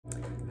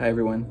Hi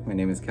everyone, my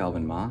name is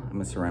Calvin Ma. I'm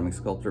a ceramic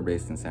sculptor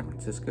based in San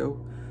Francisco.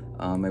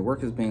 My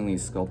work is mainly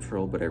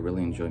sculptural, but I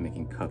really enjoy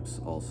making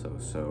cups also.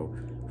 So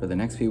for the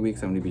next few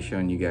weeks, I'm going to be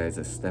showing you guys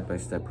a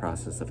step-by-step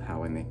process of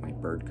how I make my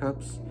bird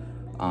cups.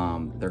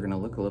 They're going to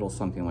look a little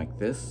something like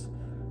this,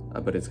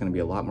 but it's going to be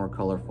a lot more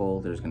colorful.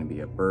 There's going to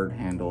be a bird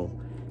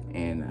handle,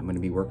 and I'm going to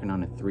be working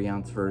on a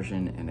 3-ounce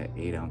version and an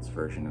 8-ounce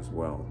version as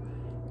well.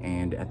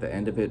 And at the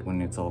end of it,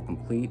 when it's all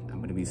complete, I'm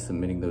going to be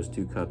submitting those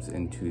 2 cups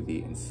into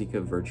the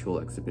NCECA virtual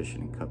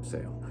exhibition and cup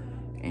sale.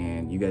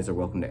 And you guys are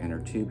welcome to enter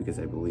too, because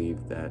I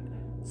believe that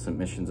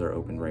submissions are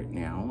open right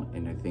now,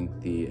 and I think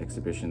the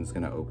exhibition is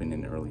going to open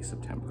in early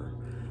September.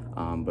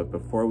 But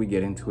before we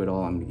get into it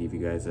all, I'm going to give you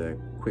guys a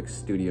quick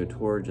studio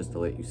tour just to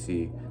let you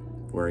see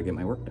where I get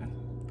my work done.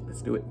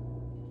 Let's do it.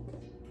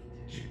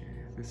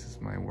 This is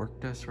my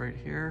work desk right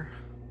here.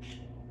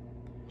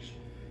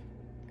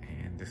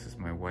 This is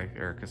my wife,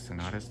 Erica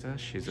Sonata's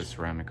desk. She's a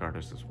ceramic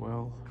artist as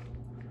well.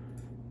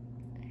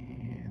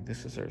 And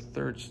this is our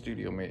 3rd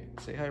studio mate.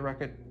 Say hi,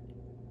 Rocket.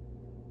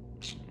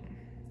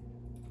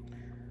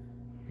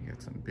 We got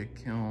some big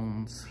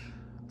kilns,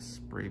 a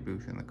spray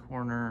booth in the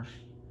corner.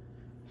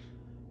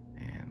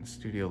 And the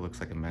studio looks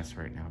like a mess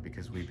right now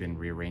because we've been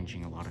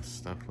rearranging a lot of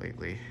stuff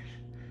lately.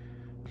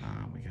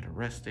 We got a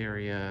rest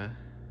area.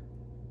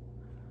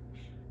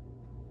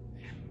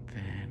 And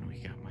then we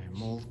got my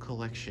mold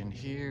collection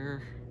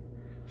here.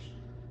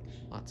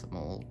 Lots of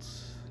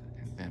molds,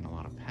 and then a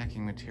lot of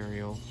packing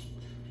material.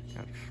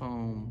 Got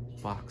foam,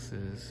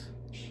 boxes,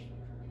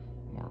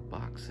 more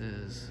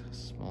boxes,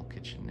 small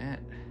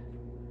kitchenette,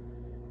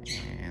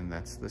 and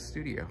that's the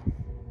studio.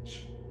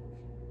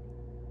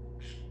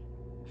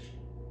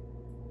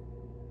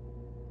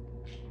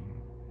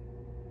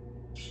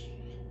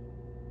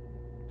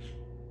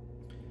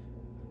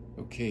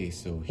 Okay,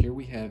 so here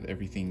we have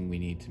everything we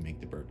need to make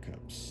the bird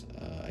cups.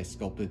 I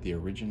sculpted the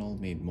original,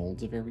 made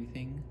molds of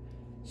everything.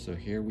 So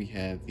here we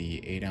have the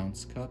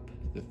 8-ounce cup,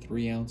 the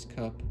 3-ounce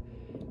cup,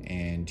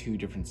 and 2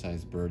 different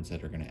sized birds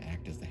that are going to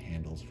act as the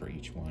handles for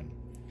each one.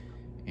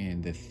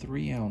 And the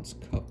 3-ounce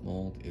cup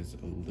mold is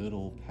a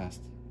little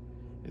past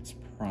its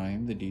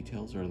prime. The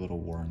details are a little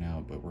worn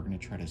out, but we're going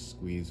to try to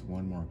squeeze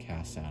one more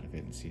cast out of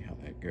it and see how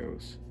that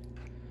goes.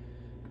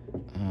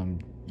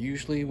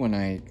 Usually when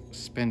I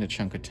spend a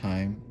chunk of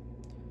time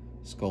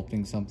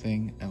sculpting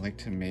something, I like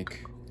to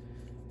make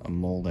a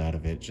mold out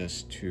of it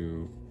just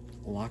to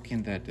lock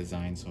in that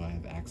design so I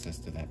have access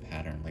to that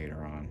pattern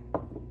later on.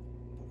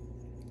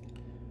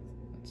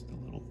 That's the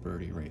little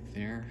birdie right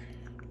there.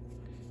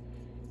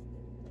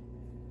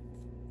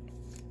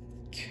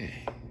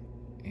 Okay,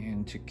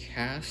 and to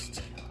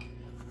cast,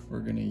 we're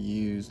going to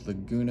use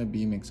Laguna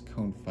B-Mix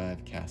Cone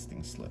 5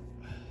 casting slip.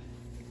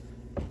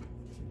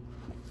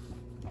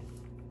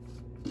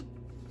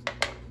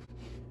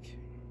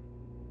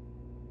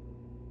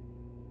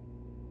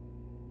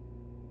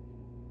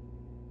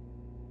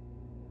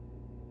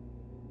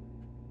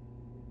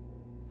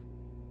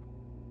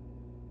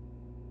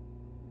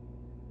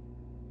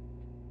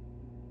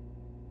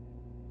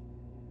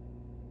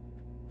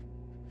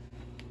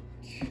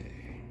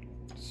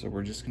 So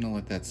we're just gonna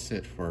let that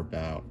sit for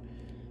about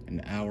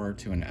an hour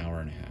to an hour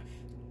and a half.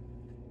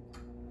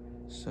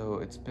 So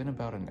it's been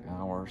about an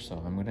hour,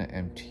 so I'm gonna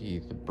empty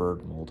the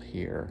bird mold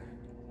here.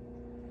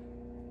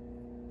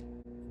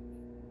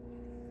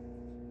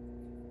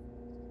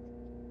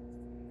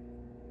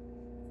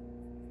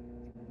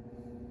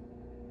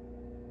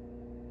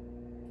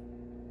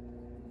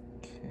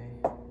 Okay.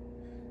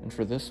 And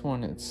for this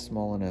one, it's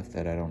small enough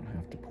that I don't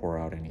have to pour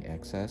out any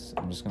excess.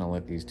 I'm just gonna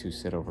let these 2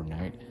 sit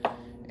overnight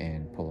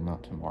and pull them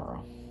out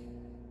tomorrow.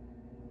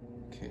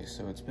 Okay,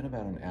 so it's been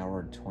about an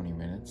hour and 20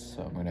 minutes,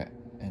 so I'm gonna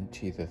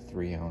empty the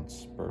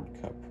 3-ounce bird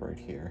cup right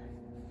here.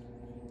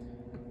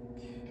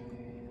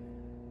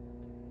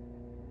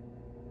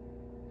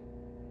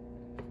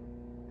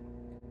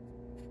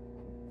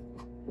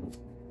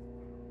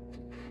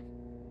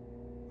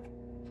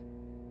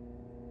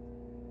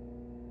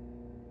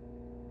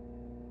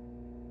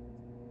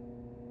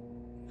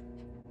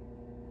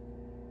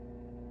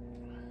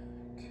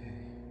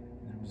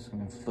 I'm just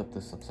going to flip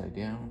this upside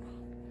down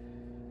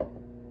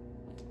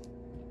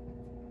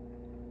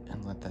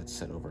and let that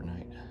sit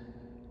overnight.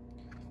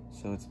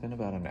 So it's been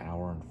about an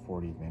hour and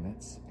 40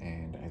 minutes,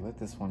 and I let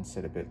this one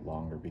sit a bit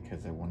longer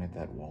because I wanted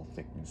that wall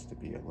thickness to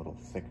be a little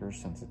thicker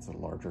since it's a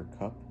larger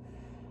cup.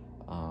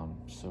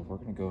 So we're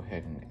going to go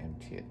ahead and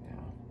empty it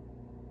now.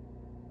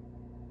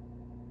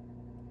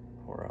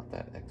 Pour out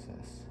that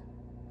excess.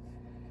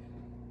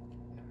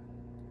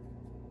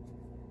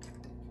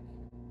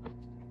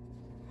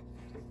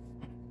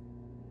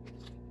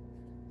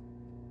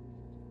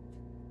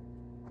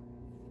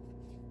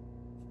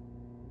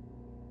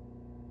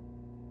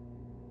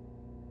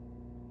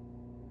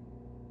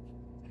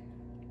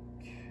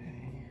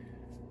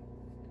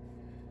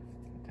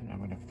 I'm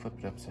going to flip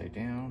it upside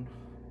down,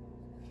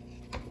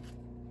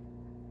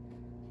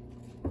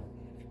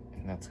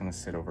 and that's going to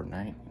sit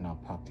overnight, and I'll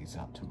pop these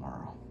out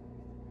tomorrow.